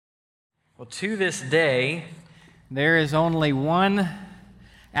Well, to this day, there is only one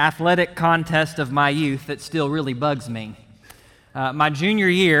athletic contest of my youth that still really bugs me. My junior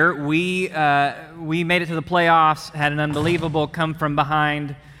year, we made it to the playoffs, had an unbelievable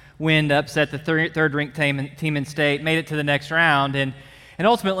come-from-behind win to upset the third-ranked team in state, made it to the next round, and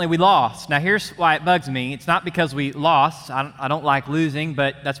ultimately we lost. Now, here's why it bugs me. It's not because we lost. I don't like losing,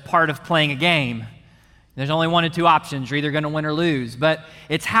 but that's part of playing a game. There's only one of two options. You're either going to win or lose, but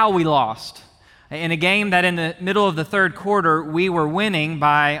it's how we lost. In a game that in the middle of the third quarter, we were winning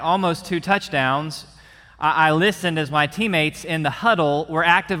by almost 2 touchdowns, I listened as my teammates in the huddle were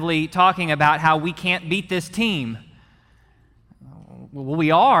actively talking about how we can't beat this team. Well, we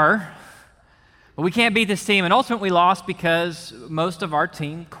are, but we can't beat this team, and ultimately we lost because most of our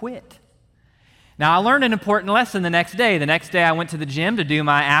team quit. Now, I learned an important lesson the next day. The next day I went to the gym to do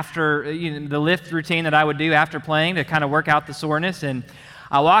my the lift routine that I would do after playing to kind of work out the soreness, and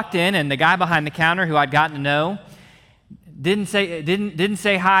I walked in, and the guy behind the counter who I'd gotten to know didn't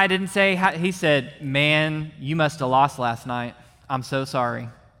say hi. He said, "Man, you must have lost last night. I'm so sorry."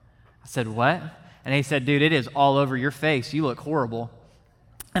 I said, "What?" And he said, "Dude, it is all over your face. You look horrible."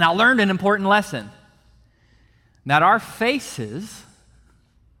 And I learned an important lesson, that our faces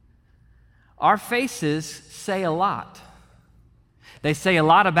say a lot. They say a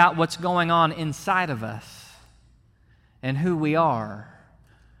lot about what's going on inside of us and who we are.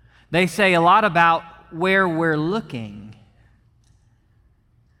 They say a lot about where we're looking,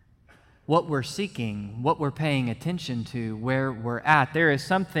 what we're seeking, what we're paying attention to, where we're at. There is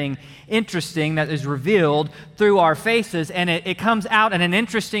something interesting that is revealed through our faces, and it comes out in an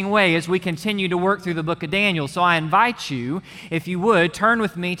interesting way as we continue to work through the book of Daniel. So I invite you, if you would, turn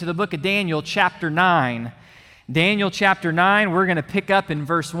with me to the book of Daniel, chapter 9. Daniel chapter 9, we're going to pick up in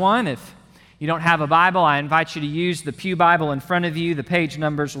verse 1. If you don't have a Bible, I invite you to use the Pew Bible in front of you. The page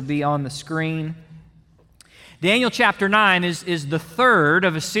numbers will be on the screen. Daniel chapter 9 is the third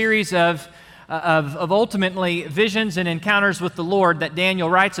of a series of ultimately visions and encounters with the Lord that Daniel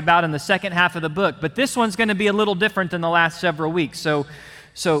writes about in the second half of the book. But this one's going to be a little different than the last several weeks. So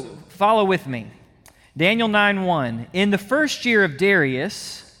follow with me. Daniel 9:1. In the first year of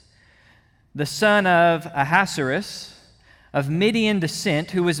Darius, the son of Ahasuerus, of Median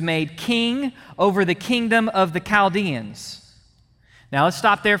descent, who was made king over the kingdom of the Chaldeans. Now let's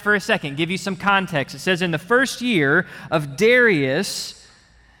stop there for a second, give you some context. It says, in the first year of Darius,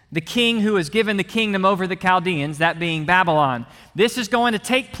 the king who was given the kingdom over the Chaldeans, that being Babylon. This is going to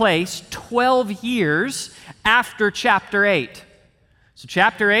take place 12 years after chapter 8. So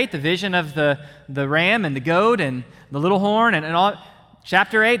chapter 8, the vision of the ram and the goat and the little horn and all.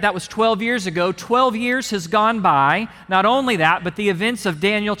 Chapter 8, that was 12 years ago. 12 years has gone by. Not only that, but the events of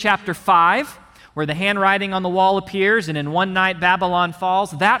Daniel chapter 5, where the handwriting on the wall appears, and in one night Babylon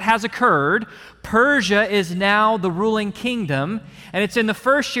falls, that has occurred. Persia is now the ruling kingdom, and it's in the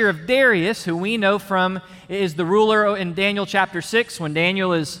first year of Darius, who we know from is the ruler in Daniel chapter 6, when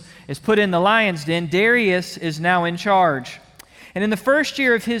Daniel is put in the lion's den. Darius is now in charge. And in the first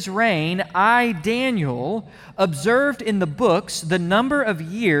year of his reign, I, Daniel, observed in the books the number of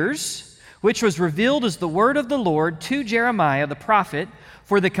years which was revealed as the word of the Lord to Jeremiah the prophet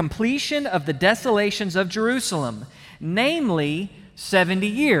for the completion of the desolations of Jerusalem, namely 70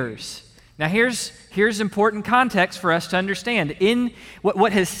 years. Now here's important context for us to understand. In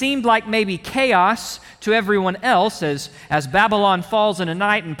what has seemed like maybe chaos to everyone else as Babylon falls in a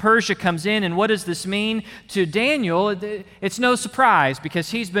night and Persia comes in, and what does this mean? To Daniel, it's no surprise,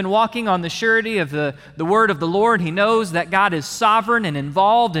 because he's been walking on the surety of the word of the Lord. He knows that God is sovereign and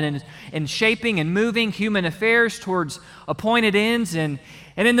involved in shaping and moving human affairs towards appointed ends. And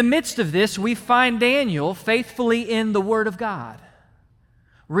in the midst of this, we find Daniel faithfully in the Word of God,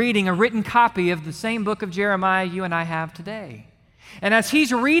 reading a written copy of the same book of Jeremiah you and I have today. And as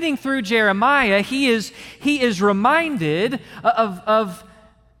he's reading through Jeremiah, he is reminded of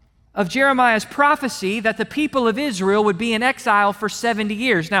Jeremiah's prophecy that the people of Israel would be in exile for 70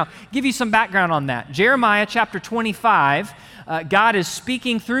 years. Now, give you some background on that. Jeremiah chapter 25, God is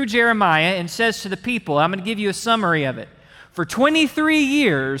speaking through Jeremiah and says to the people, I'm going to give you a summary of it. For 23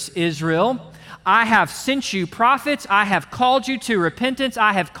 years, Israel, I have sent you prophets. I have called you to repentance.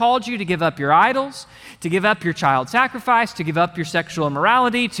 I have called you to give up your idols, to give up your child sacrifice, to give up your sexual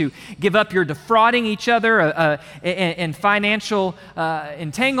immorality, to give up your defrauding each other and financial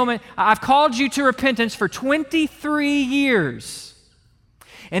entanglement. I've called you to repentance for 23 years.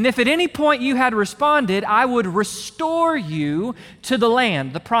 And if at any point you had responded, I would restore you to the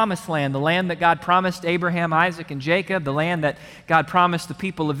land, the promised land, the land that God promised Abraham, Isaac, and Jacob, the land that God promised the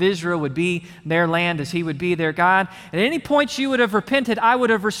people of Israel would be their land as he would be their God. At any point you would have repented, I would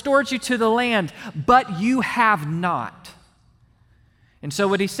have restored you to the land, but you have not. And so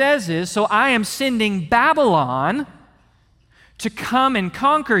what he says is, so I am sending Babylon to come and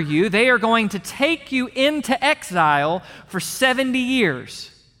conquer you. They are going to take you into exile for 70 years.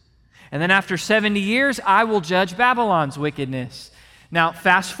 And then after 70 years, I will judge Babylon's wickedness. Now,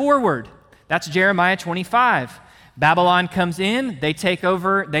 fast forward. That's Jeremiah 25. Babylon comes in. They take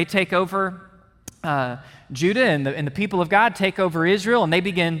over Judah, and the people of God take over Israel, and they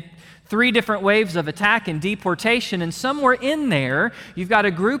begin 3 different waves of attack and deportation. And somewhere in there, you've got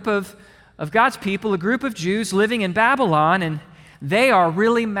a group of God's people, a group of Jews living in Babylon, and they are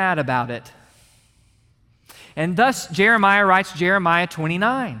really mad about it. And thus, Jeremiah writes Jeremiah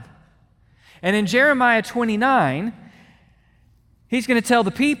 29. And in Jeremiah 29, he's going to tell the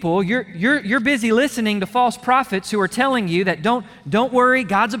people, you're busy listening to false prophets who are telling you that don't worry,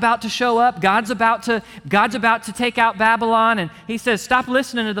 God's about to show up, God's about to take out Babylon. And he says, stop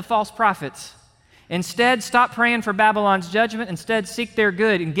listening to the false prophets. Instead, stop praying for Babylon's judgment. Instead, seek their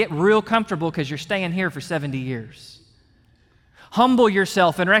good and get real comfortable because you're staying here for 70 years. Humble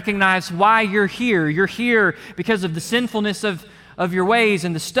yourself and recognize why you're here. You're here because of the sinfulness of your ways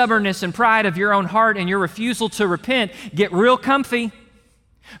and the stubbornness and pride of your own heart and your refusal to repent. Get real comfy.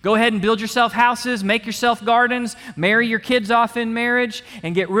 Go ahead and build yourself houses, make yourself gardens, marry your kids off in marriage,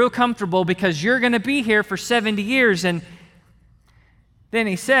 and get real comfortable because you're going to be here for 70 years. And then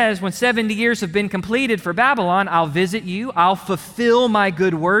he says, when 70 years have been completed for Babylon, I'll visit you. I'll fulfill my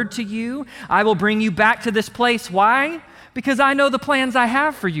good word to you. I will bring you back to this place. Why? Because I know the plans I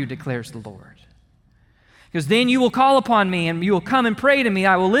have for you, declares the Lord. Because then you will call upon me and you will come and pray to me.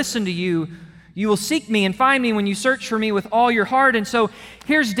 I will listen to you. You will seek me and find me when you search for me with all your heart. And so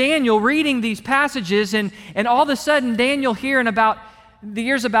here's Daniel reading these passages, and all of a sudden Daniel here in about the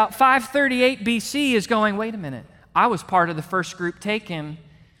years about 538 BC is going, wait a minute, I was part of the first group taken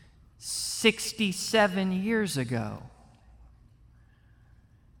 67 years ago.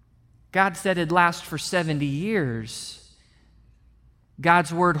 God said it'd last for 70 years.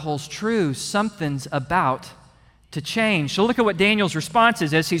 God's word holds true. Something's about to change. So look at what Daniel's response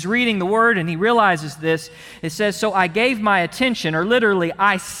is as he's reading the word and he realizes this. It says, so I gave my attention, or literally,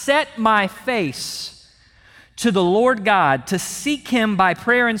 I set my face to the Lord God to seek him by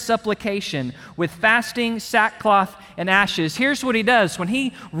prayer and supplication with fasting, sackcloth, and ashes. Here's what he does. When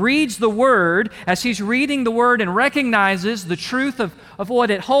he reads the word, as he's reading the word and recognizes the truth of what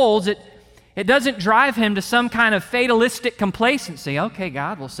it holds, it doesn't drive him to some kind of fatalistic complacency. Okay,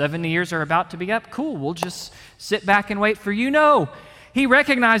 God, well, 70 years are about to be up. Cool, we'll just sit back and wait for you. No, he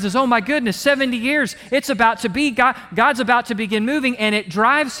recognizes, oh my goodness, 70 years, it's about to be, God's about to begin moving, and it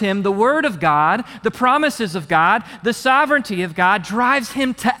drives him, the word of God, the promises of God, the sovereignty of God, drives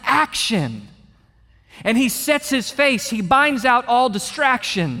him to action. And he sets his face, he binds out all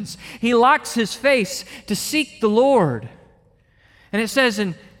distractions. He locks his face to seek the Lord. And it says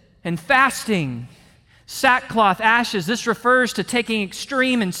in fasting, sackcloth, ashes, this refers to taking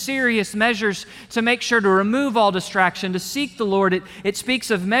extreme and serious measures to make sure to remove all distraction, to seek the Lord. It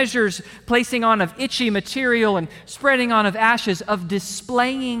speaks of measures placing on of itchy material and spreading on of ashes, of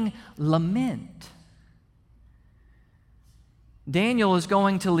displaying lament. Daniel is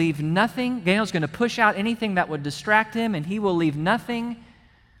going to leave nothing. Daniel's going to push out anything that would distract him, and he will leave nothing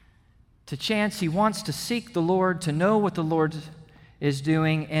to chance. He wants to seek the Lord, to know what the Lord is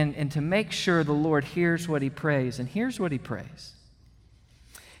doing, and to make sure the Lord hears what he prays. And here's what he prays.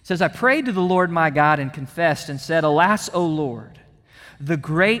 It says, I prayed to the Lord my God and confessed and said, alas, O Lord, the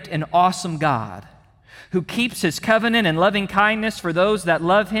great and awesome God, who keeps his covenant and loving kindness for those that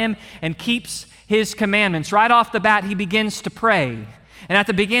love him and keeps his commandments. Right off the bat, he begins to pray. And at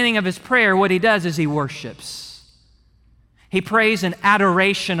the beginning of his prayer, what he does is he worships. He prays in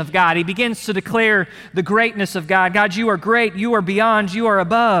adoration of God. He begins to declare the greatness of God. God, you are great, you are beyond, you are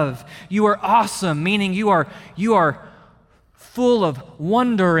above, you are awesome, meaning you are full of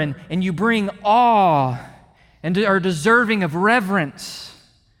wonder and you bring awe and are deserving of reverence.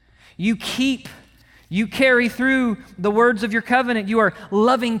 You carry through the words of your covenant. You are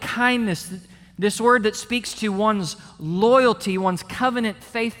loving kindness, this word that speaks to one's loyalty, one's covenant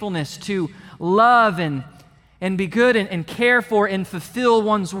faithfulness to love and be good and care for and fulfill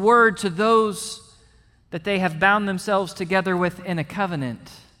one's word to those that they have bound themselves together with in a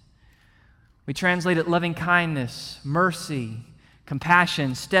covenant. We translate it loving kindness, mercy,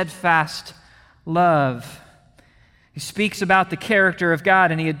 compassion, steadfast love. He speaks about the character of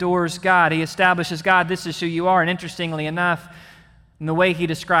God and he adores God. He establishes God, this is who you are. And interestingly enough, in the way he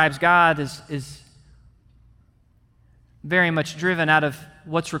describes God is very much driven out of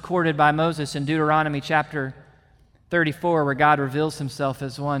what's recorded by Moses in Deuteronomy chapter 34, where God reveals himself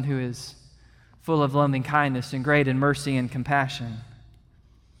as one who is full of loving kindness and great in mercy and compassion.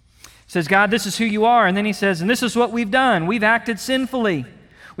 He says, God, this is who you are. And then he says, and this is what we've done. We've acted sinfully.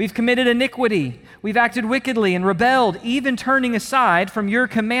 We've committed iniquity. We've acted wickedly and rebelled, even turning aside from your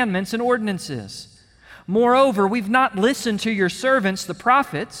commandments and ordinances. Moreover, we've not listened to your servants, the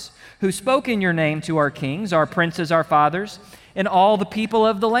prophets, who spoke in your name to our kings, our princes, our fathers, and all the people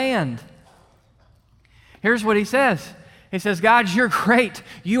of the land. Here's what he says. He says, God, you're great.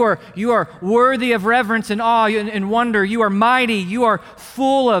 You are worthy of reverence and awe and wonder. You are mighty. You are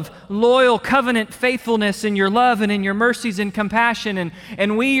full of loyal covenant faithfulness in your love and in your mercies and compassion.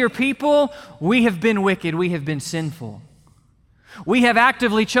 And we, your people, we have been wicked. We have been sinful. We have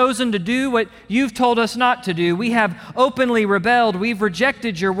actively chosen to do what you've told us not to do. We have openly rebelled. We've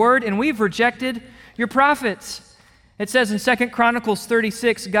rejected your word and we've rejected your prophets. It says in 2 Chronicles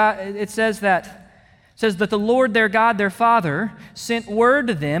 36, it says that the Lord their God, their Father, sent word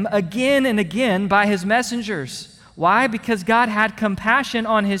to them again and again by his messengers. Why? Because God had compassion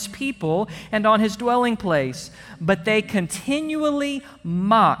on his people and on his dwelling place. But they continually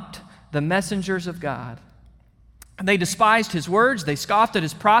mocked the messengers of God. They despised his words. They scoffed at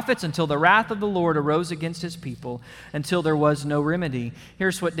his prophets until the wrath of the Lord arose against his people, until there was no remedy.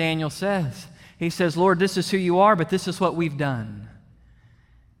 Here's what Daniel says. He says, Lord, this is who you are, but this is what we've done.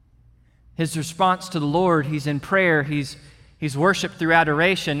 His response to the Lord, he's in prayer, he's worshiped through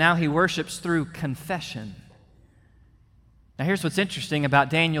adoration, now he worships through confession. Now here's what's interesting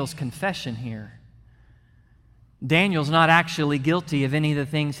about Daniel's confession here. Daniel's not actually guilty of any of the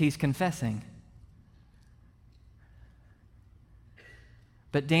things he's confessing.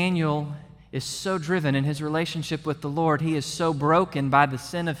 But Daniel is so driven in his relationship with the Lord, he is so broken by the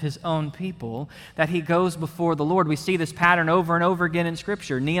sin of his own people that he goes before the Lord. We see this pattern over and over again in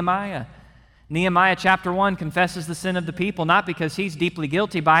Scripture. Nehemiah chapter 1 confesses the sin of the people, not because he's deeply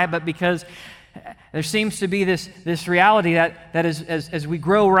guilty by it, but because there seems to be this reality that as we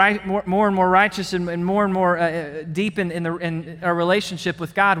grow more and more righteous and more deep in our relationship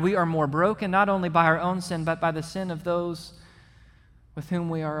with God, we are more broken, not only by our own sin, but by the sin of those with whom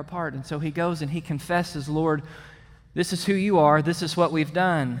we are apart. And so he goes and he confesses, Lord, this is who you are, this is what we've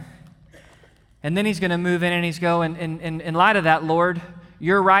done. And then he's going to move in and he's going, in light of that, Lord,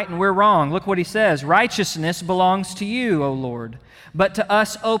 you're right and we're wrong. Look what he says. Righteousness belongs to you, O Lord, but to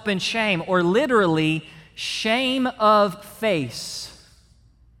us open shame, or literally shame of face.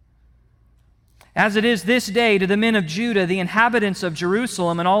 As it is this day to the men of Judah, the inhabitants of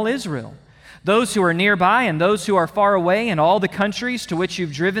Jerusalem and all Israel, those who are nearby and those who are far away in all the countries to which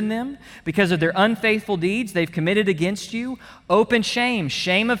you've driven them, because of their unfaithful deeds they've committed against you, open shame,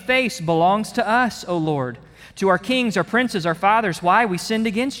 shame of face belongs to us, O Lord, to our kings, our princes, our fathers. Why? We sinned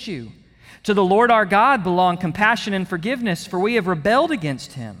against you. To the Lord our God belong compassion and forgiveness, for we have rebelled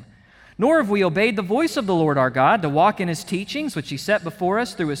against him. Nor have we obeyed the voice of the Lord our God to walk in his teachings, which he set before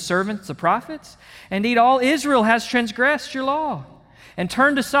us through his servants the prophets. Indeed, all Israel has transgressed your law and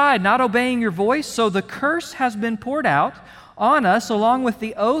turned aside, not obeying your voice. So the curse has been poured out on us, along with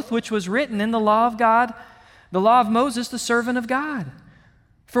the oath which was written in the law of God, the law of Moses, the servant of God.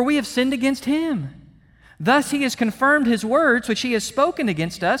 For we have sinned against him. Thus he has confirmed his words, which he has spoken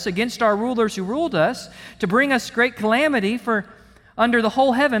against us, against our rulers who ruled us, to bring us great calamity, for under the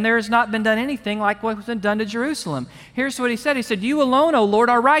whole heaven there has not been done anything like what was been done to Jerusalem. Here's what he said. He said, you alone, O Lord,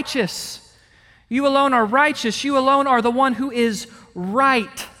 are righteous. You alone are righteous. You alone are the one who is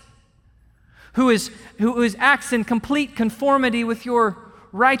right, who acts in complete conformity with your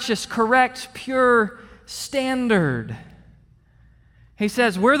righteous, correct, pure standard. He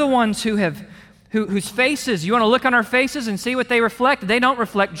says, we're the ones whose faces, you want to look on our faces and see what they reflect? They don't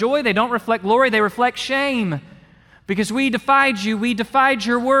reflect joy, they don't reflect glory, they reflect shame. Because we defied you, we defied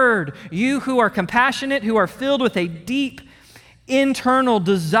your word. You who are compassionate, who are filled with a deep internal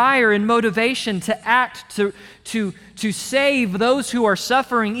desire and motivation to act, to save those who are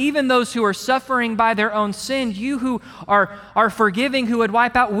suffering, even those who are suffering by their own sin. You who are forgiving, who would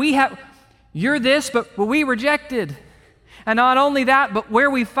wipe out. You're this, but we rejected. And not only that, but where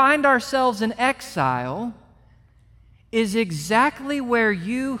we find ourselves in exile is exactly where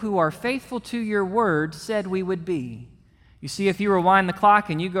you who are faithful to your word said we would be. You see, if you rewind the clock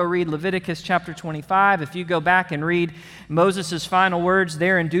and you go read Leviticus chapter 25, if you go back and read Moses' final words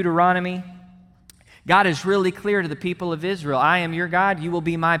there in Deuteronomy, God is really clear to the people of Israel. I am your God. You will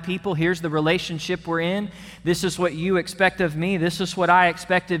be my people. Here's the relationship we're in. This is what you expect of me. This is what I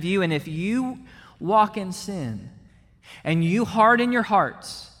expect of you. And if you walk in sin and you harden your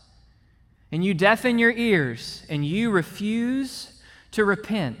hearts and you deafen your ears and you refuse to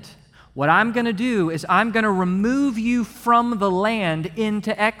repent, what I'm going to do is I'm going to remove you from the land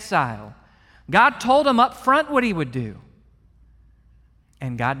into exile. God told them up front what he would do.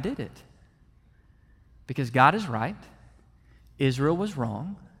 And God did it. Because God is right, Israel was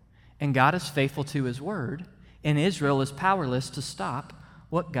wrong, and God is faithful to his word, and Israel is powerless to stop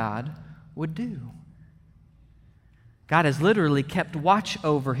what God would do. God has literally kept watch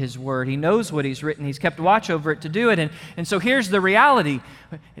over his word. He knows what he's written. He's kept watch over it to do it. And so here's the reality.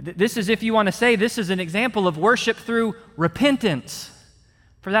 This is, if you want to say, this is an example of worship through repentance.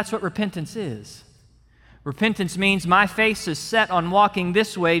 For that's what repentance is. Repentance means my face is set on walking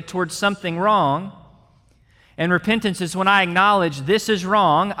this way towards something wrong. And repentance is when I acknowledge this is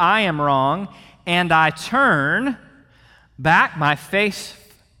wrong, I am wrong, and I turn back, my face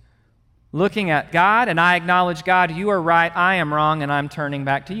looking at God, and I acknowledge, God, you are right, I am wrong, and I'm turning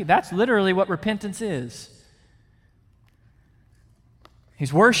back to you. That's literally what repentance is.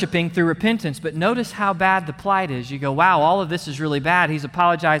 He's worshiping through repentance, but notice how bad the plight is. You go, wow, all of this is really bad. He's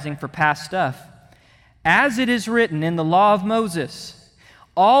apologizing for past stuff. As it is written in the law of Moses,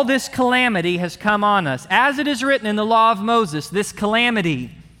 all this calamity has come on us. As it is written in the law of Moses, this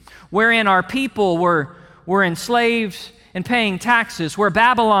calamity wherein our people were enslaved and paying taxes, where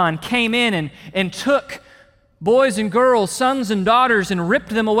Babylon came in and took boys and girls, sons and daughters, and ripped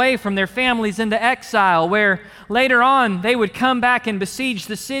them away from their families into exile, where later on they would come back and besiege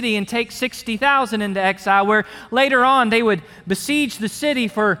the city and take 60,000 into exile, where later on they would besiege the city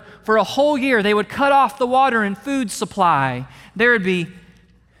for a whole year. They would cut off the water and food supply. There would be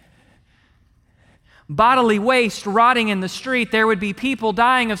bodily waste rotting in the street. There would be people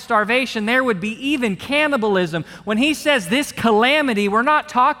dying of starvation. There would be even cannibalism. When he says this calamity, we're not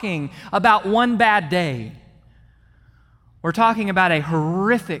talking about one bad day. We're talking about a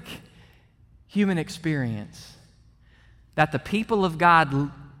horrific human experience that the people of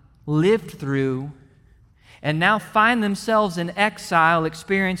God lived through and now find themselves in exile,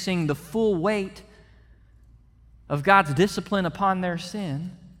 experiencing the full weight of God's discipline upon their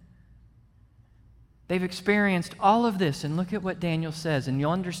sin. They've experienced all of this, and look at what Daniel says, and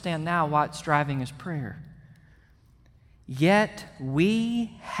you'll understand now why it's driving his prayer. Yet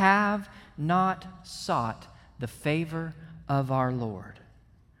we have not sought the favor of our Lord.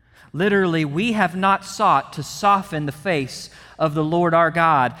 Literally, we have not sought to soften the face of the Lord our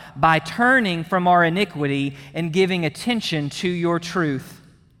God by turning from our iniquity and giving attention to your truth.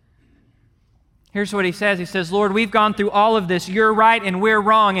 Here's what he says. He says, Lord, we've gone through all of this. You're right and we're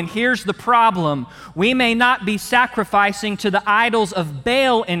wrong. And here's the problem. We may not be sacrificing to the idols of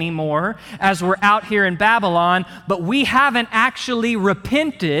Baal anymore as we're out here in Babylon, but we haven't actually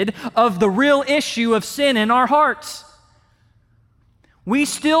repented of the real issue of sin in our hearts. We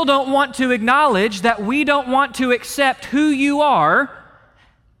still don't want to acknowledge that we don't want to accept who you are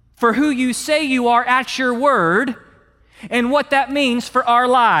for who you say you are at your word and what that means for our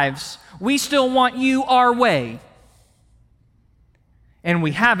lives. We still want you our way. And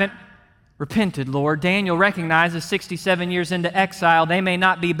we haven't repented, Lord. Daniel recognizes 67 years into exile, they may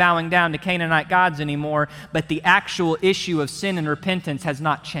not be bowing down to Canaanite gods anymore, but the actual issue of sin and repentance has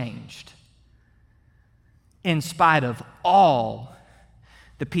not changed. In spite of all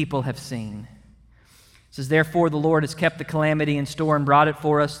the people have seen. It says, therefore the Lord has kept the calamity in store and brought it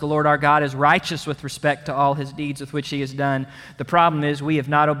for us. The Lord our God is righteous with respect to all his deeds with which he has done. The problem is we have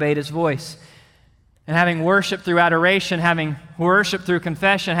not obeyed his voice. And having worshiped through adoration, having worshiped through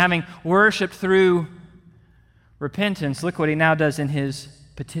confession, having worshiped through repentance, look what he now does in his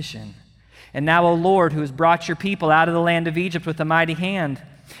petition. And now, O Lord, who has brought your people out of the land of Egypt with a mighty hand,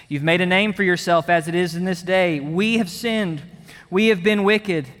 you've made a name for yourself as it is in this day. We have sinned. We have been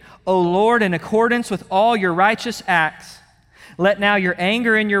wicked. O Lord, in accordance with all your righteous acts, let now your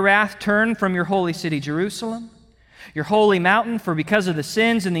anger and your wrath turn from your holy city, Jerusalem, your holy mountain, for because of the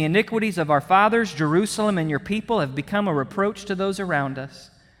sins and the iniquities of our fathers, Jerusalem and your people have become a reproach to those around us.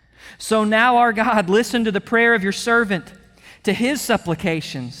 So now, our God, listen to the prayer of your servant, to his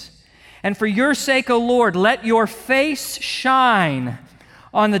supplications. And for your sake, O Lord, let your face shine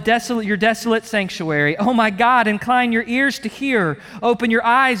on your desolate sanctuary. Oh my God, incline your ears to hear. Open your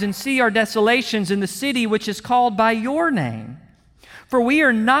eyes and see our desolations in the city which is called by your name. For we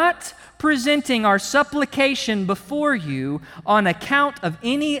are not presenting our supplication before you on account of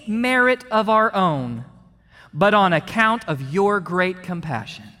any merit of our own, but on account of your great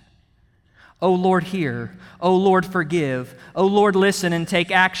compassion. O Lord, hear. O Lord, forgive. O Lord, listen and take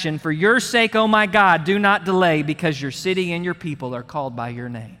action. For your sake, O my God, do not delay, because your city and your people are called by your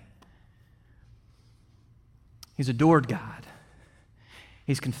name. He's adored God.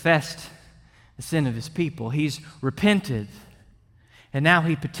 He's confessed the sin of his people. He's repented. And now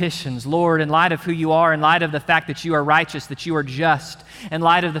he petitions, Lord, in light of who you are, in light of the fact that you are righteous, that you are just, in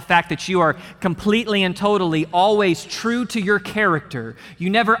light of the fact that you are completely and totally always true to your character. You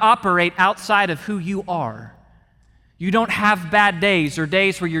never operate outside of who you are. You don't have bad days or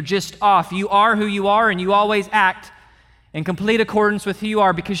days where you're just off. You are who you are, and you always act in complete accordance with who you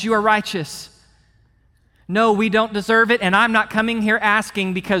are because you are righteous. No, we don't deserve it, and I'm not coming here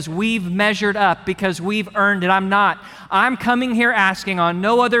asking because we've measured up, because we've earned it. I'm not. I'm coming here asking on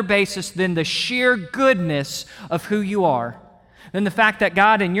no other basis than the sheer goodness of who you are, than the fact that,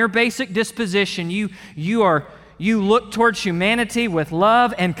 God, in your basic disposition, you look towards humanity with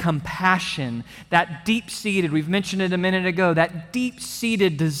love and compassion, that deep-seated, we've mentioned it a minute ago, that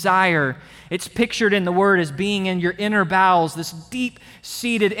deep-seated desire. It's pictured in the Word as being in your inner bowels, this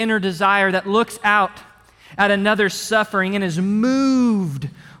deep-seated inner desire that looks out at another's suffering and is moved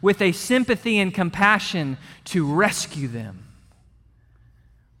with a sympathy and compassion to rescue them.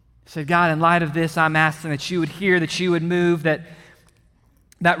 So God, in light of this, I'm asking that you would hear, that you would move, that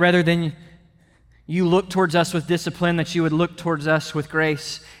rather than you look towards us with discipline, that you would look towards us with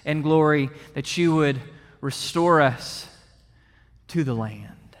grace and glory, that you would restore us to the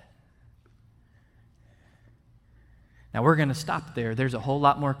land. Now we're going to stop there. There's a whole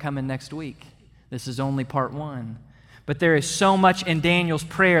lot more coming next week. This is only part one. But there is so much in Daniel's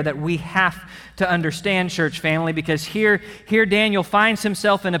prayer that we have to understand, church family, because here Daniel finds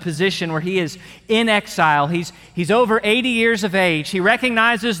himself in a position where he is in exile. He's over 80 years of age. He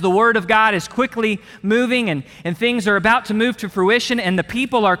recognizes the Word of God is quickly moving and things are about to move to fruition, and the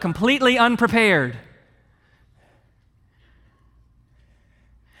people are completely unprepared.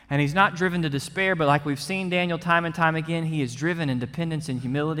 And he's not driven to despair, but like we've seen Daniel time and time again, he is driven in dependence and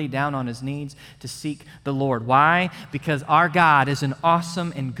humility down on his knees to seek the Lord. Why? Because our God is an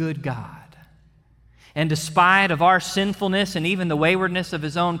awesome and good God. And despite of our sinfulness and even the waywardness of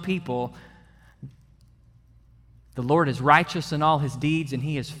his own people, the Lord is righteous in all his deeds, and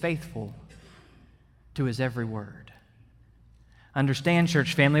he is faithful to his every word. Understand,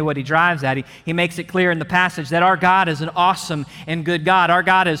 church family, what he drives at. He makes it clear in the passage that our God is an awesome and good God. Our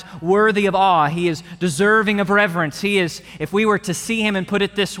God is worthy of awe. He is deserving of reverence. He is, if we were to see him and put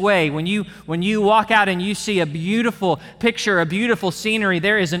it this way, when you walk out and you see a beautiful picture, a beautiful scenery,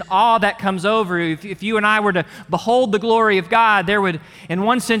 there is an awe that comes over you. If you and I were to behold the glory of God, there would, in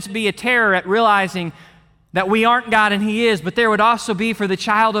one sense, be a terror at realizing that we aren't God and he is, but there would also be for the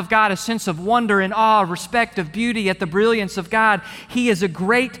child of God a sense of wonder and awe, respect of beauty at the brilliance of God. He is a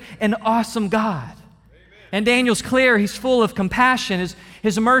great and awesome God. Amen. And Daniel's clear, he's full of compassion.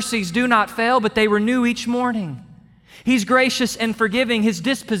 His mercies do not fail, but they renew each morning. He's gracious and forgiving. His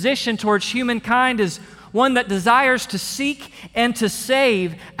disposition towards humankind is one that desires to seek and to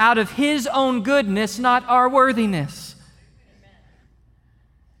save out of his own goodness, not our worthiness.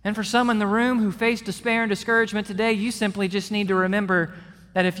 And for some in the room who face despair and discouragement today, you simply just need to remember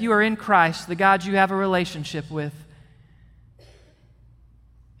that if you are in Christ, the God you have a relationship with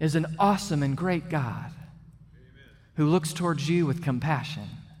is an awesome and great God who looks towards you with compassion.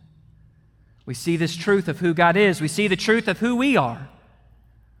 We see this truth of who God is. We see the truth of who we are.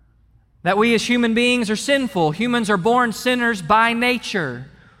 That we as human beings are sinful. Humans are born sinners by nature.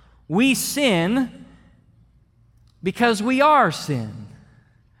 We sin because we are sin.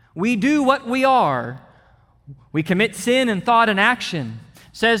 We do what we are. We commit sin in thought and action. It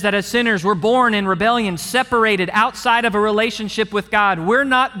says that as sinners, we're born in rebellion, separated outside of a relationship with God. We're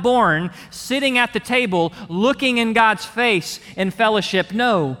not born sitting at the table looking in God's face in fellowship.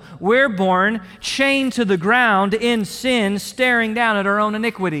 No, we're born chained to the ground in sin, staring down at our own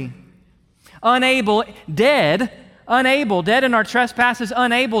iniquity. Dead in our trespasses,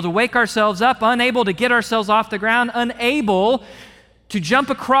 unable to wake ourselves up, unable to get ourselves off the ground, unable to jump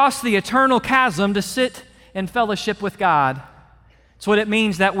across the eternal chasm to sit in fellowship with God. It's what it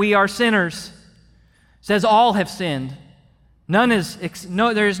means that we are sinners. It says all have sinned. There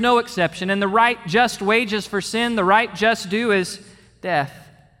is no exception. And the right just wages for sin, the right just due is death.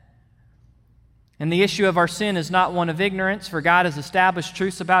 And the issue of our sin is not one of ignorance, for God has established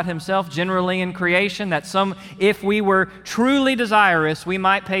truths about himself generally in creation that if we were truly desirous, we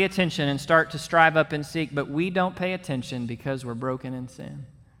might pay attention and start to strive up and seek, but we don't pay attention because we're broken in sin.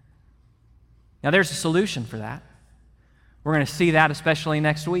 Now there's a solution for that. We're going to see that especially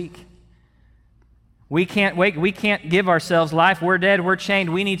next week. We can't give ourselves life. We're dead, we're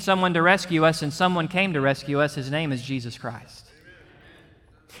chained. We need someone to rescue us, and someone came to rescue us. His name is Jesus Christ.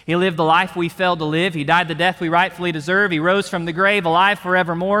 He lived the life we failed to live. He died the death we rightfully deserve. He rose from the grave, alive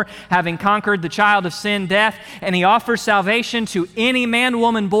forevermore, having conquered the child of sin, death, and He offers salvation to any man,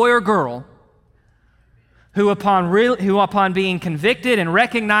 woman, boy, or girl who upon being convicted and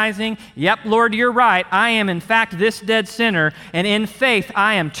recognizing, yep, Lord, you're right, I am in fact this dead sinner, and in faith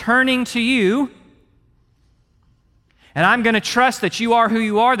I am turning to you, and I'm going to trust that you are who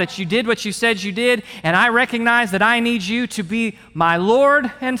you are, that you did what you said you did, and I recognize that I need you to be my Lord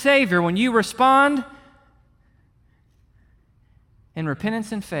and Savior. When you respond in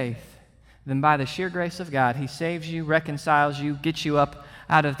repentance and faith, then by the sheer grace of God, He saves you, reconciles you, gets you up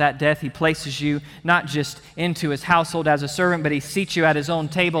out of that death. He places you not just into His household as a servant, but He seats you at His own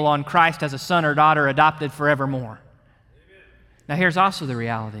table on Christ as a son or daughter adopted forevermore. Amen. Now here's also the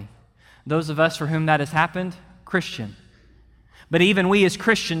reality. Those of us for whom that has happened, Christian. But even we as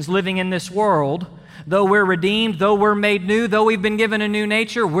Christians living in this world, though we're redeemed, though we're made new, though we've been given a new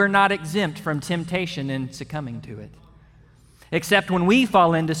nature, we're not exempt from temptation and succumbing to it. Except when we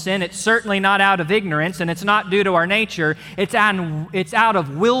fall into sin, it's certainly not out of ignorance, and it's not due to our nature. It's out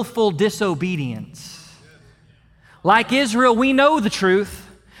of willful disobedience. Like Israel, we know the truth,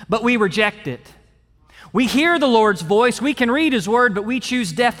 but we reject it. We hear the Lord's voice, we can read His word, but we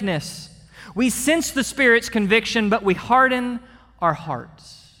choose deafness. We sense the Spirit's conviction, but we harden our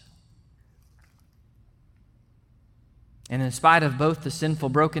hearts. And in spite of both the sinful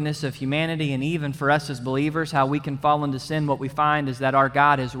brokenness of humanity and even for us as believers, how we can fall into sin, what we find is that our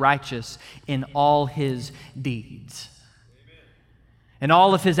God is righteous in all His deeds. Amen. In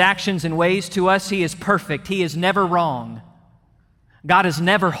all of His actions and ways to us, He is perfect. He is never wrong. God is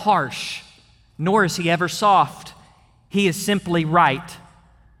never harsh, nor is He ever soft. He is simply right.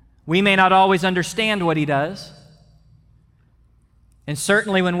 We may not always understand what He does. And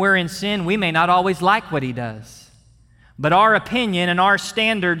certainly when we're in sin, we may not always like what He does. But our opinion and our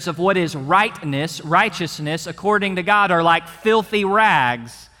standards of what is righteousness, according to God, are like filthy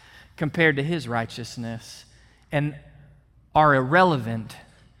rags compared to His righteousness and are irrelevant.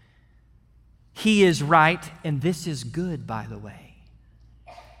 He is right, and this is good, by the way.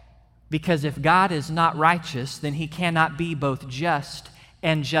 Because if God is not righteous, then He cannot be both just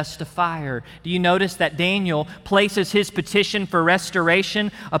and justifier. Do you notice that Daniel places his petition for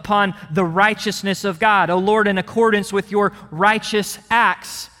restoration upon the righteousness of God? O Lord, in accordance with your righteous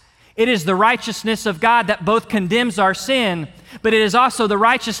acts. It is the righteousness of God that both condemns our sin, but it is also the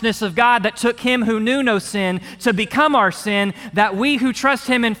righteousness of God that took Him who knew no sin to become our sin, that we who trust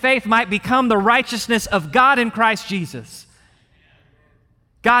Him in faith might become the righteousness of God in Christ Jesus.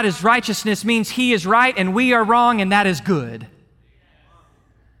 God's righteousness means He is right and we are wrong, and that is good.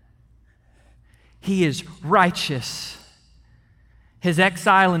 He is righteous. His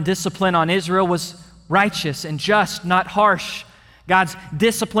exile and discipline on Israel was righteous and just, not harsh. God's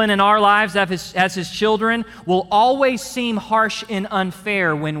discipline in our lives as His children will always seem harsh and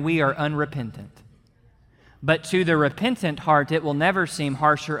unfair when we are unrepentant. But to the repentant heart, it will never seem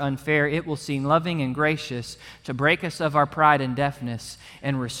harsh or unfair. It will seem loving and gracious to break us of our pride and deafness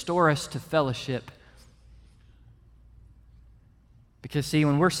and restore us to fellowship. Because, see,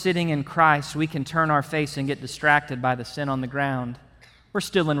 when we're sitting in Christ, we can turn our face and get distracted by the sin on the ground. We're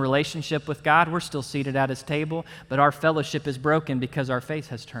still in relationship with God. We're still seated at His table, but our fellowship is broken because our face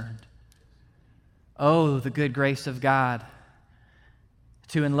has turned. Oh, the good grace of God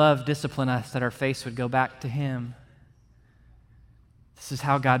to in love discipline us that our face would go back to Him. This is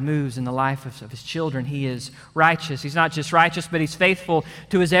how God moves in the life of His children. He is righteous. He's not just righteous, but He's faithful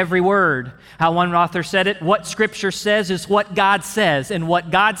to His every word. How one author said it, what Scripture says is what God says, and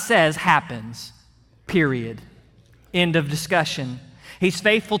what God says happens. Period. End of discussion. He's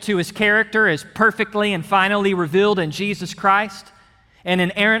faithful to His character as perfectly and finally revealed in Jesus Christ and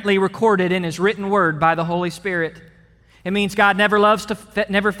inerrantly recorded in His written word by the Holy Spirit. It means God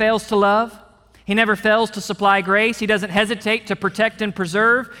never fails to love. He never fails to supply grace. He doesn't hesitate to protect and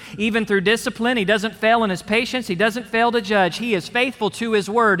preserve. Even through discipline, He doesn't fail in His patience. He doesn't fail to judge. He is faithful to His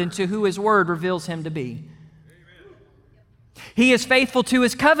word and to who His word reveals Him to be. Amen. He is faithful to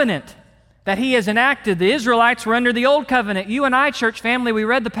His covenant that He has enacted. The Israelites were under the old covenant. You and I, church family, we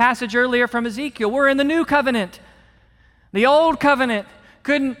read the passage earlier from Ezekiel. We're in the new covenant. The old covenant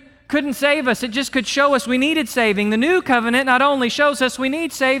couldn't save us. It just could show us we needed saving. The new covenant not only shows us we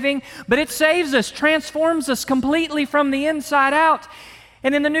need saving, but it saves us, transforms us completely from the inside out.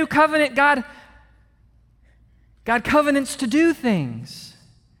 And in the new covenant, God covenants to do things.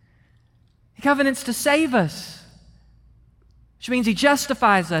 He covenants to save us. which means He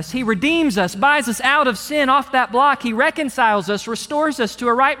justifies us. He redeems us, buys us out of sin off that block. He reconciles us, restores us to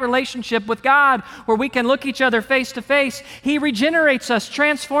a right relationship with God where we can look each other face to face. He regenerates us,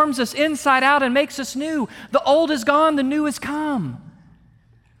 transforms us inside out, and makes us new. The old is gone, the new has come.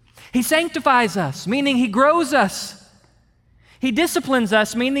 He sanctifies us, meaning He grows us. He disciplines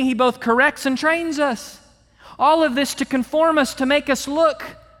us, meaning He both corrects and trains us. All of this to conform us, to make us look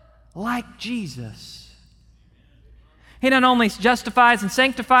like Jesus. He not only justifies and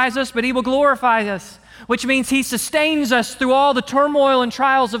sanctifies us, but He will glorify us, which means He sustains us through all the turmoil and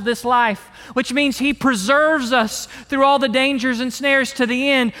trials of this life, which means He preserves us through all the dangers and snares to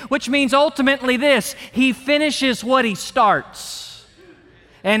the end, which means ultimately this: He finishes what He starts.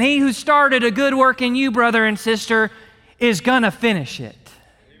 And He who started a good work in you, brother and sister, is going to finish it.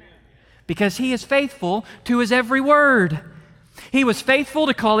 Because He is faithful to His every word. He was faithful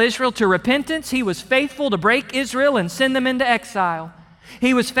to call Israel to repentance. He was faithful to break Israel and send them into exile.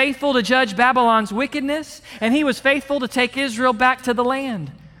 He was faithful to judge Babylon's wickedness, and He was faithful to take Israel back to the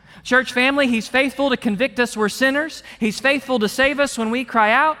land. Church family, He's faithful to convict us we're sinners. He's faithful to save us when we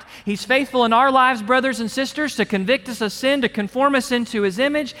cry out. He's faithful in our lives, brothers and sisters, to convict us of sin, to conform us into His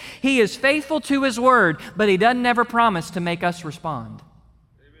image. He is faithful to His word, but He doesn't ever promise to make us respond.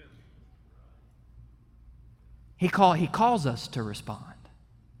 He calls us to respond.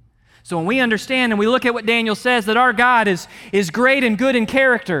 So when we understand and we look at what Daniel says, that our God is great and good in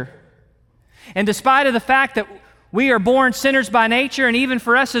character, and despite of the fact that we are born sinners by nature, and even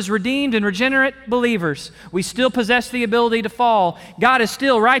for us as redeemed and regenerate believers, we still possess the ability to fall. God is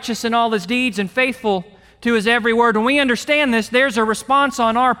still righteous in all His deeds and faithful to His every word. When we understand this, there's a response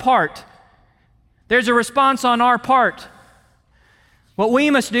on our part. There's a response on our part. What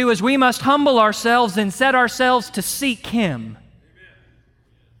we must do is we must humble ourselves and set ourselves to seek Him.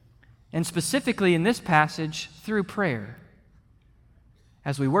 And specifically in this passage, through prayer.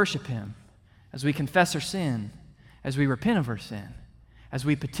 As we worship Him, as we confess our sin, as we repent of our sin, as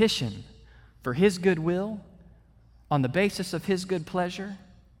we petition for His good will on the basis of His good pleasure,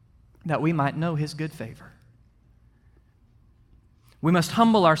 that we might know His good favor. We must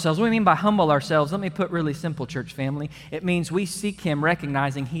humble ourselves. What do we mean by humble ourselves? Let me put really simple, church family. It means we seek Him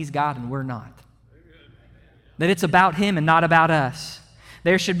recognizing He's God and we're not. That it's about Him and not about us.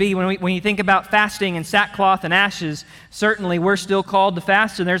 There should be, when you think about fasting and sackcloth and ashes, certainly we're still called to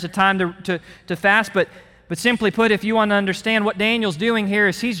fast, and there's a time to fast, but simply put, if you want to understand what Daniel's doing here,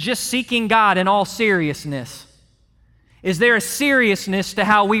 is he's just seeking God in all seriousness. Is there a seriousness to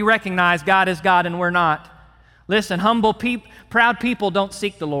how we recognize God is God and we're not? Listen, proud people don't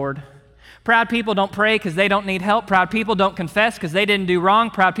seek the Lord. Proud people don't pray because they don't need help. Proud people don't confess because they didn't do wrong.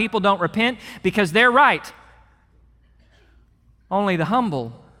 Proud people don't repent because they're right. Only the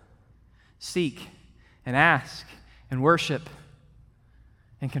humble seek and ask and worship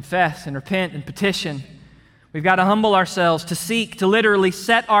and confess and repent and petition. We've got to humble ourselves to seek, to literally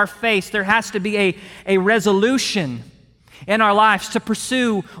set our face. There has to be a resolution in our lives to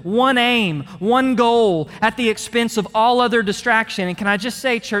pursue one aim, one goal at the expense of all other distraction. And can I just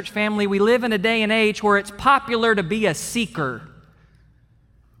say, church family, we live in a day and age where it's popular to be a seeker.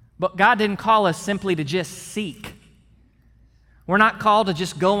 But God didn't call us simply to just seek. We're not called to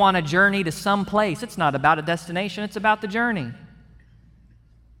just go on a journey to some place. It's not about a destination, it's about the journey.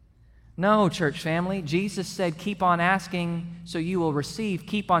 No, church family. Jesus said, keep on asking so you will receive.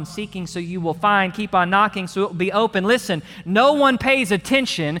 Keep on seeking so you will find. Keep on knocking so it will be open. Listen, no one pays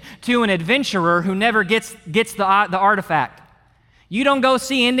attention to an adventurer who never gets the artifact. You don't go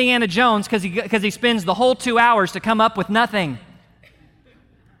see Indiana Jones because he spends the whole 2 hours to come up with nothing.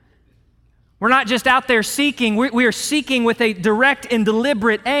 We're not just out there seeking. We are seeking with a direct and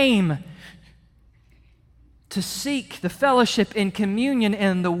deliberate aim to seek the fellowship and communion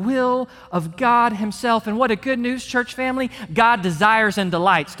and the will of God Himself. And what a good news, church family. God desires and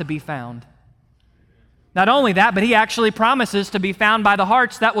delights to be found. Not only that, but He actually promises to be found by the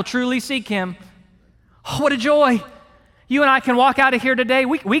hearts that will truly seek Him. Oh, what a joy. You and I can walk out of here today.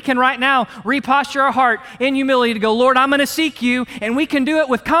 We can right now reposture our heart in humility to go, Lord, I'm going to seek You. And we can do it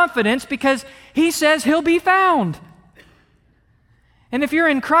with confidence because He says He'll be found. And if you're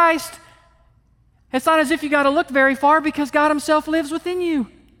in Christ, it's not as if you got to look very far because God Himself lives within you.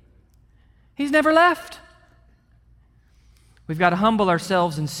 He's never left. We've got to humble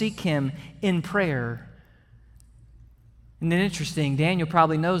ourselves and seek Him in prayer. And then interesting, Daniel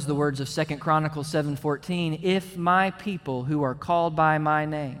probably knows the words of 2 Chronicles 7:14. If my people who are called by my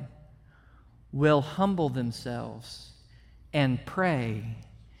name will humble themselves and pray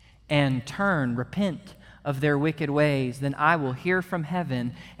and repent of their wicked ways, then I will hear from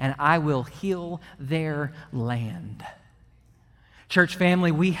heaven and I will heal their land. Church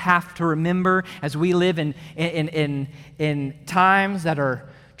family, we have to remember as we live in times that are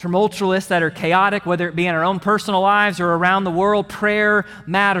tumultuous, that are chaotic, whether it be in our own personal lives or around the world, prayer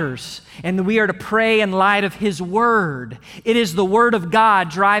matters. And we are to pray in light of His Word. It is the Word of God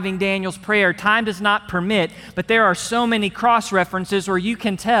driving Daniel's prayer. Time does not permit, but there are so many cross-references where you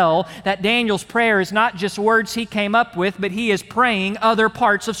can tell that Daniel's prayer is not just words he came up with, but he is praying other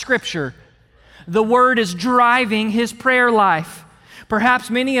parts of Scripture. The Word is driving his prayer life.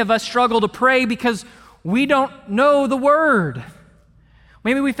 Perhaps many of us struggle to pray because we don't know the Word.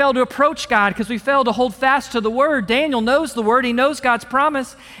 Maybe we fail to approach God because we fail to hold fast to the Word. Daniel knows the Word. He knows God's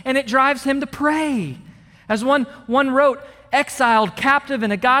promise, and it drives him to pray. As one wrote, exiled, captive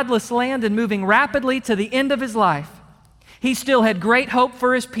in a godless land and moving rapidly to the end of his life, he still had great hope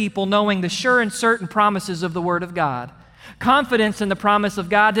for his people, knowing the sure and certain promises of the Word of God. Confidence in the promise of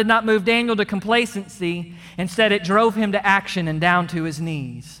God did not move Daniel to complacency. Instead, it drove him to action and down to his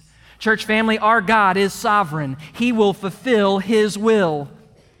knees. Church family, our God is sovereign. He will fulfill His will.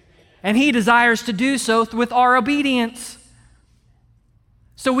 And He desires to do so with our obedience.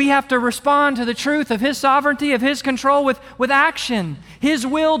 So we have to respond to the truth of His sovereignty, of His control with action. His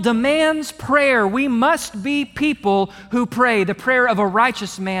will demands prayer. We must be people who pray. The prayer of a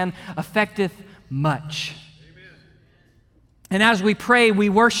righteous man affecteth much. Amen. And as we pray, we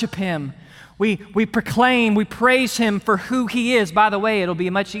worship Him. We proclaim, we praise Him for who He is. By the way, it'll be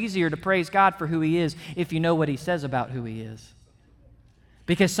much easier to praise God for who He is if you know what He says about who He is.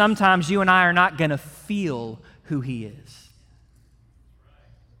 Because sometimes you and I are not going to feel who He is.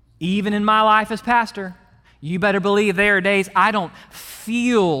 Even in my life as pastor, you better believe there are days I don't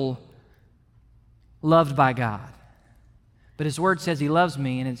feel loved by God. But His Word says He loves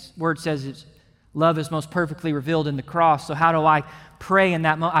me, and His Word says His love is most perfectly revealed in the cross. So how do I pray in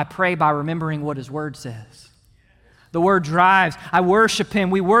that moment? I pray by remembering what His Word says. The Word drives. I worship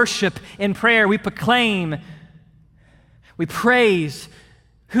Him. We worship in prayer. We proclaim. We praise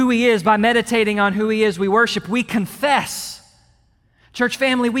who He is by meditating on who He is. We worship. We confess. Church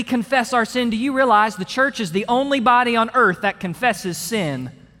family, we confess our sin. Do you realize the church is the only body on earth that confesses sin?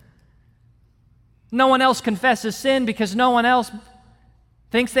 No one else confesses sin because no one else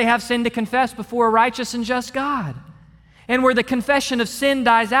thinks they have sin to confess before a righteous and just God. And where the confession of sin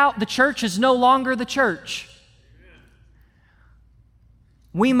dies out, the church is no longer the church.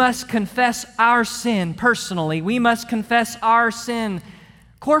 We must confess our sin personally. We must confess our sin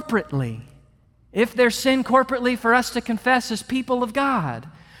corporately. If there's sin corporately for us to confess as people of God.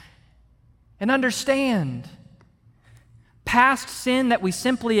 And understand, past sin that we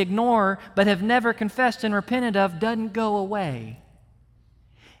simply ignore but have never confessed and repented of doesn't go away.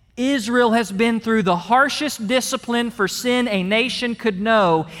 Israel has been through the harshest discipline for sin a nation could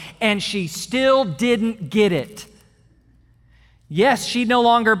know, and she still didn't get it. Yes, she no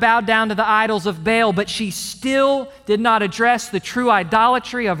longer bowed down to the idols of Baal, but she still did not address the true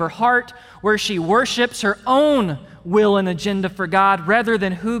idolatry of her heart, where she worships her own will and agenda for God rather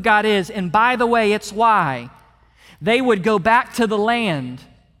than who God is. And by the way, it's why they would go back to the land.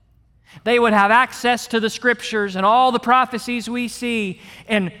 They would have access to the Scriptures and all the prophecies we see.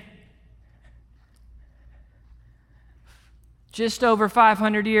 And just over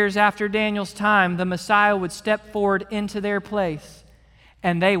 500 years after Daniel's time, the Messiah would step forward into their place,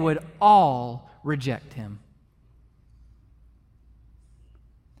 and they would all reject Him.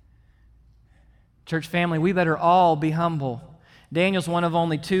 Church family, we better all be humble. Daniel's one of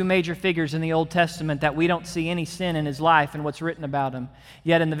only two major figures in the Old Testament that we don't see any sin in his life and what's written about him.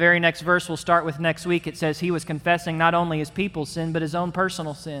 Yet in the very next verse we'll start with next week, it says he was confessing not only his people's sin, but his own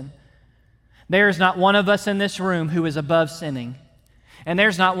personal sin. There is not one of us in this room who is above sinning. And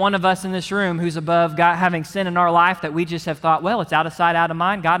there's not one of us in this room who's above God having sin in our life that we just have thought, well, it's out of sight, out of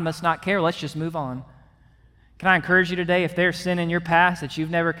mind. God must not care. Let's just move on. Can I encourage you today, if there's sin in your past that you've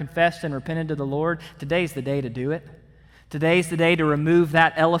never confessed and repented to the Lord, today's the day to do it. Today's the day to remove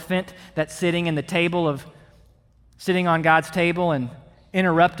that elephant that's sitting on God's table and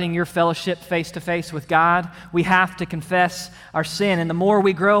interrupting your fellowship face to face with God. We have to confess our sin. And the more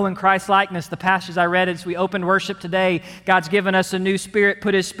we grow in Christ's likeness, the passage I read as we opened worship today, God's given us a new spirit,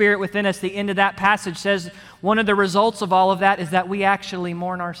 put His Spirit within us. The end of that passage says one of the results of all of that is that we actually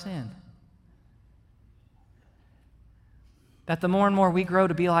mourn our sin. That the more and more we grow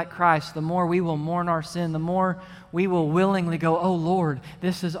to be like Christ, the more we will mourn our sin, the more we will willingly go, oh Lord,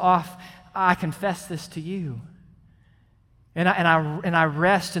 this is off. I confess this to you. And I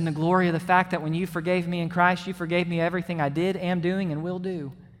rest in the glory of the fact that when you forgave me in Christ, you forgave me everything I did, am doing, and will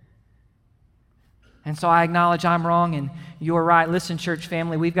do. And so I acknowledge I'm wrong and you're right. Listen, church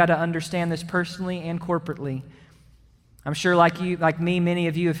family, we've got to understand this personally and corporately. I'm sure like me, many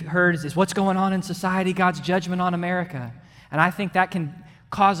of you have heard is what's going on in society, God's judgment on America. And I think that can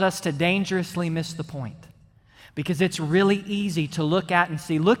cause us to dangerously miss the point. Because it's really easy to look at and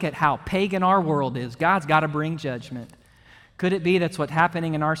see, look at how pagan our world is. God's got to bring judgment. Could it be that's what's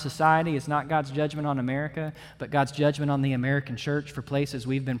happening in our society is not God's judgment on America, but God's judgment on the American church for places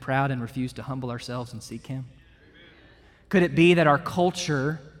we've been proud and refused to humble ourselves and seek Him? Could it be that our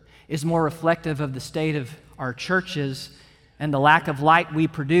culture is more reflective of the state of our churches and the lack of light we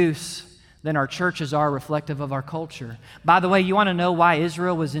produce than our churches are reflective of our culture? By the way, you want to know why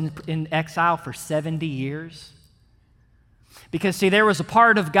Israel was in exile for 70 years? Because, see, there was a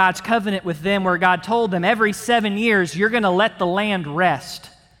part of God's covenant with them where God told them every 7 years, you're going to let the land rest.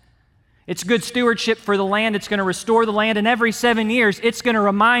 It's good stewardship for the land. It's going to restore the land. And every 7 years, it's going to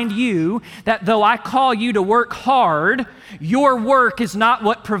remind you that though I call you to work hard, your work is not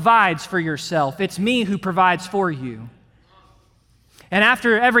what provides for yourself. It's me who provides for you. And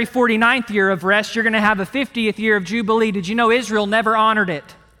after every 49th year of rest, you're going to have a 50th year of Jubilee. Did you know Israel never honored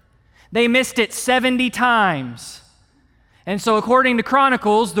it? They missed it 70 times. And so according to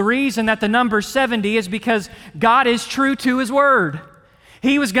Chronicles, the reason that the number 70 is because God is true to His word.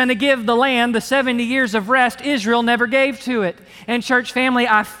 He was going to give the land the 70 years of rest Israel never gave to it. And church family,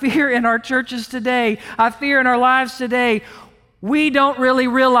 I fear in our churches today, I fear in our lives today, we don't really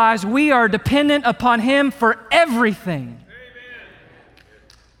realize we are dependent upon Him for everything.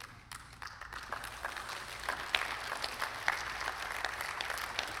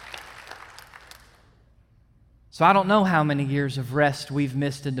 So I don't know how many years of rest we've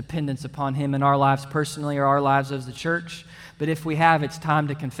missed in dependence upon Him in our lives personally or our lives as the church. But if we have, it's time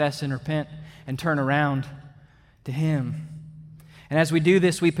to confess and repent and turn around to Him. And as we do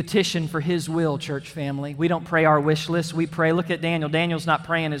this, we petition for His will, church family. We don't pray our wish list. We pray, look at Daniel. Daniel's not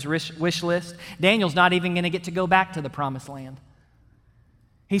praying his wish list. Daniel's not even going to get to go back to the promised land.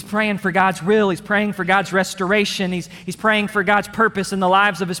 He's praying for God's will. He's praying for God's restoration. He's praying for God's purpose in the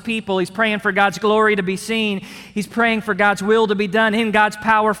lives of His people. He's praying for God's glory to be seen. He's praying for God's will to be done in God's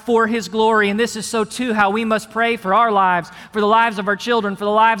power for His glory. And this is so too how we must pray for our lives, for the lives of our children, for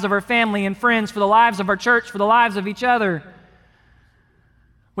the lives of our family and friends, for the lives of our church, for the lives of each other.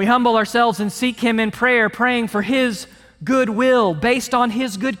 We humble ourselves and seek Him in prayer, praying for His good will based on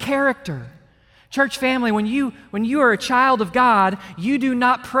His good character. Church family, when you are a child of God, you do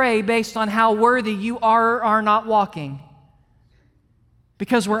not pray based on how worthy you are or are not walking,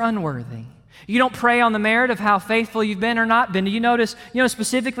 because we're unworthy. You don't pray on the merit of how faithful you've been or not been. Do you notice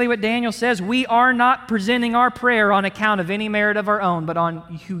specifically what Daniel says? We are not presenting our prayer on account of any merit of our own, but on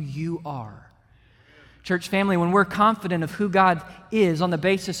who you are. Church family, when we're confident of who God is on the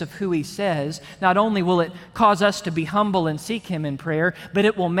basis of who He says, not only will it cause us to be humble and seek Him in prayer, but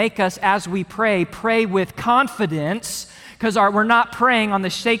it will make us, as we pray with confidence, because we're not praying on the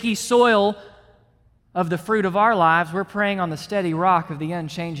shaky soil of the fruit of our lives. We're praying on the steady rock of the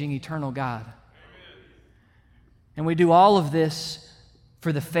unchanging eternal God. And we do all of this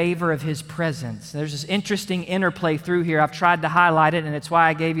for the favor of His presence. There's this interesting interplay through here. I've tried to highlight it, and it's why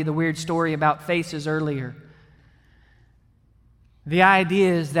I gave you the weird story about faces earlier. The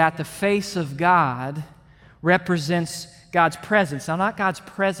idea is that the face of God represents God's presence. Now, not God's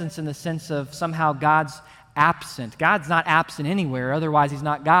presence in the sense of somehow God's absent. God's not absent anywhere, otherwise He's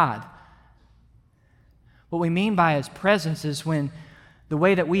not God. What we mean by His presence is when the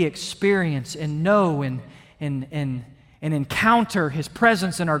way that we experience and know and encounter His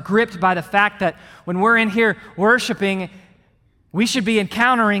presence and are gripped by the fact that when we're in here worshiping, we should be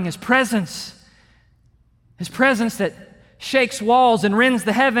encountering His presence. His presence that shakes walls and rends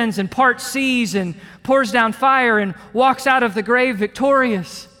the heavens and parts seas and pours down fire and walks out of the grave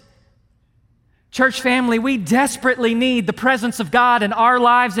victorious. Church family, we desperately need the presence of God in our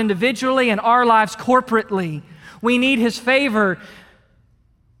lives individually and our lives corporately. We need His favor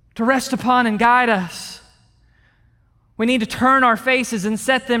to rest upon and guide us. We need to turn our faces and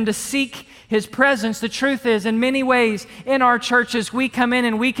set them to seek His presence. The truth is, in many ways, in our churches, we come in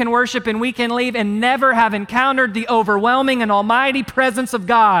and we can worship and we can leave and never have encountered the overwhelming and almighty presence of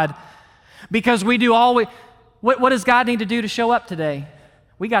God, because we do all what does God need to do to show up today?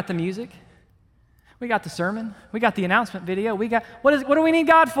 We got the music. We got the sermon. We got the announcement video. What do we need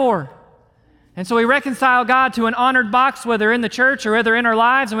God for? And so we reconcile God to an honored box, whether in the church or whether in our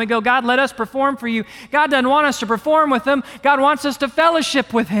lives, and we go, God, let us perform for you. God doesn't want us to perform with Him. God wants us to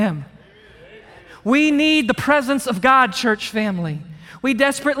fellowship with Him. We need the presence of God, church family. We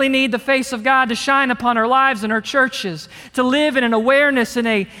desperately need the face of God to shine upon our lives and our churches, to live in an awareness and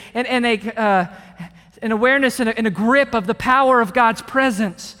an awareness and a grip of the power of God's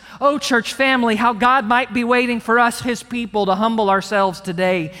presence. Oh, church family, how God might be waiting for us, His people, to humble ourselves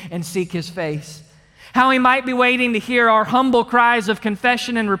today and seek His face. How He might be waiting to hear our humble cries of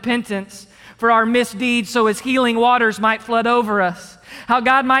confession and repentance for our misdeeds so His healing waters might flood over us. How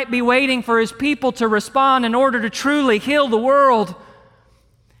God might be waiting for His people to respond in order to truly heal the world.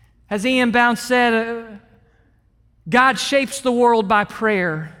 As Ian Bounce said, God shapes the world by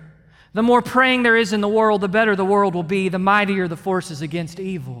prayer. The more praying there is in the world, the better the world will be, the mightier the forces against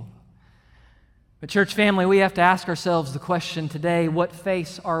evil. But church family, we have to ask ourselves the question today, what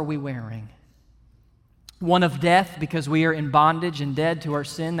face are we wearing? One of death because we are in bondage and dead to our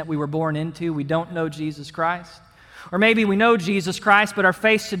sin that we were born into. We don't know Jesus Christ. Or maybe we know Jesus Christ, but our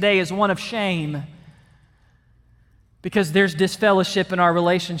face today is one of shame because there's disfellowship in our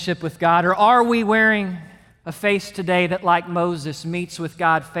relationship with God. Or are we wearing a face today that, like Moses, meets with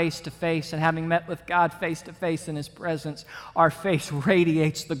God face to face, and having met with God face to face in His presence, our face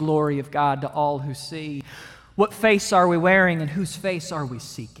radiates the glory of God to all who see? What face are we wearing, and whose face are we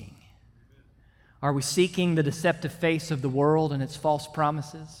seeking? Are we seeking the deceptive face of the world and its false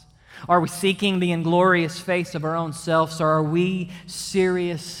promises? Are we seeking the inglorious face of our own selves, or are we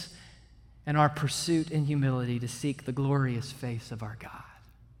serious in our pursuit in humility to seek the glorious face of our God?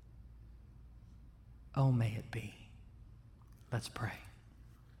 Oh, may it be. Let's pray.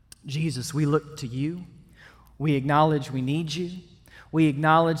 Jesus, we look to You. We acknowledge we need You. We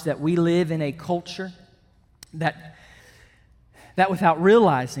acknowledge that we live in a culture that without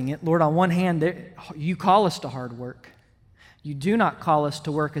realizing it, Lord, on one hand, You call us to hard work. You do not call us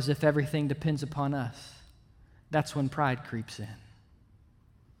to work as if everything depends upon us. That's when pride creeps in.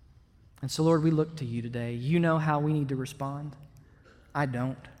 And so, Lord, we look to You today. You know how we need to respond. I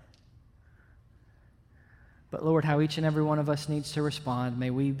don't. But Lord, how each and every one of us needs to respond, may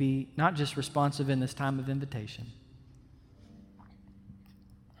we be not just responsive in this time of invitation,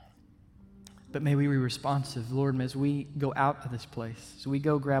 but may we be responsive, Lord, as we go out of this place, as we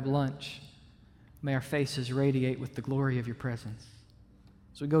go grab lunch, may our faces radiate with the glory of Your presence.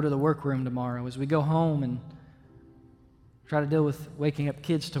 As we go to the workroom tomorrow, as we go home and try to deal with waking up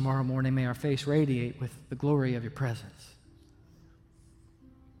kids tomorrow morning, may our face radiate with the glory of Your presence.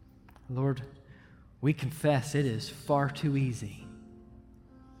 Lord, we confess it is far too easy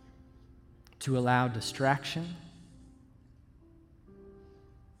to allow distraction,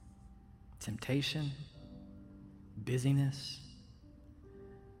 temptation, busyness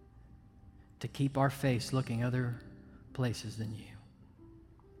to keep our face looking other places than You.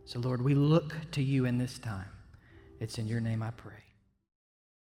 So, Lord, we look to You in this time. It's in Your name I pray.